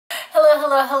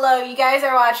Hello. You guys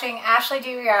are watching Ashley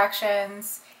D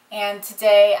Reactions, and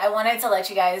today I wanted to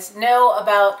let you guys know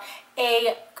about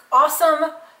a awesome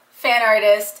fan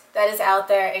artist that is out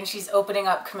there, and she's opening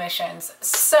up commissions.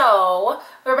 So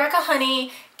Rebeca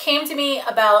Honney came to me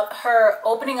about her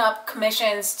opening up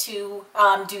commissions to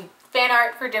do fan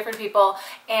art for different people,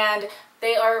 and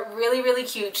they are really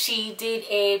cute. She did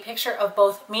a picture of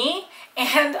both me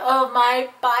and of my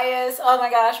bias. Oh my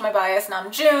gosh, my bias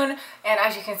Namjoon. And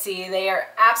as you can see, they are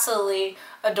absolutely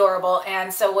adorable.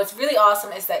 And so what's really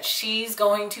awesome is that she's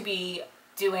going to be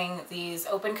doing these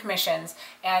open commissions,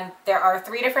 and there are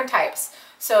 3 different types.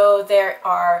 So there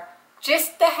are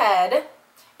just the head,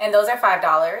 and those are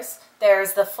 $5.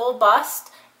 There's the full bust.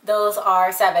 Those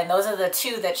are $7. Those are the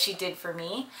 2 that she did for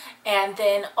me. And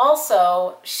then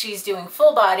also she's doing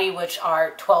full body, which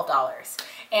are $12.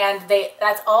 And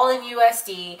that's all in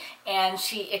USD, and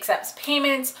she accepts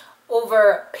payments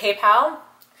over PayPal.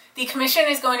 The commission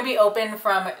is going to be open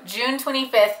from June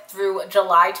 25th through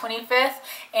July 25th,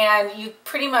 and you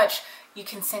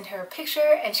can send her a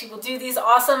picture and she will do these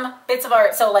awesome bits of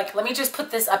art. So like, let me just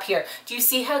put this up here. Do you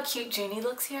see how cute Junie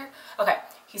looks here? Okay.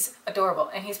 He's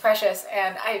adorable and he's precious,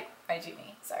 and my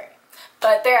Junie, sorry.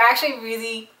 But they're actually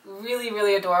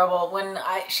really adorable. When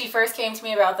she first came to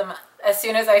me about them, as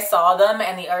soon as I saw them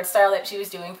and the art style that she was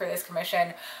doing for this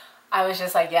commission, I was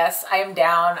just like, yes, I am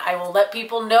down. I will let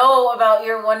people know about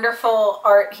your wonderful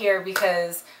art here,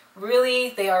 because really,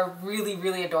 they are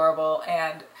really adorable.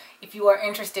 And if you are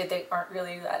interested, they aren't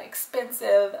really that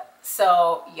expensive.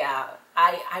 So yeah,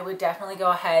 I would definitely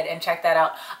go ahead and check that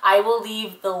out. I will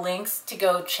leave the links to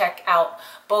go check out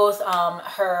both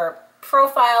her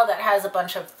profile that has a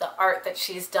bunch of the art that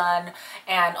she's done,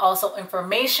 and also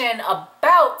information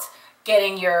about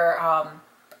getting your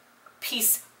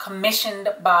piece commissioned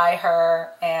by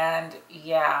her. And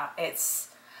yeah,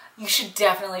 you should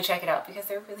definitely check it out, because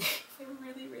they're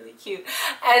really cute.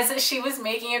 As she was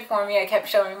making it for me, I kept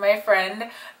showing my friend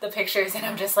the pictures, and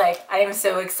I'm just like, I am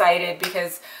so excited,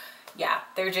 because yeah,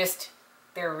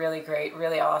 they're really great,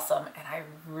 really awesome. And I'm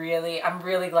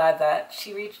really glad that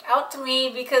she reached out to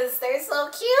me, because they're so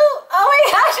cute. Oh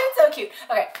my gosh, it's so cute.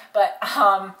 Okay, but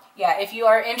yeah, if you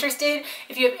are interested,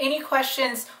 if you have any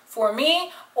questions for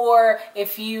me, or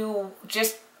if you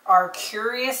just are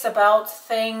curious about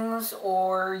things,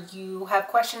 or you have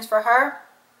questions for her,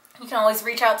 you can always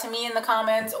reach out to me in the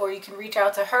comments, or you can reach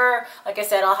out to her. Like I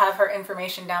said, I'll have her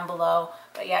information down below.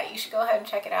 But yeah, you should go ahead and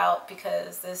check it out,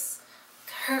 because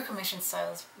her commission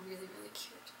style is really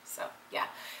cute. So yeah,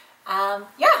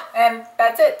 yeah, and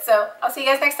that's it. So I'll see you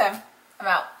guys next time. I'm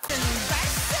out.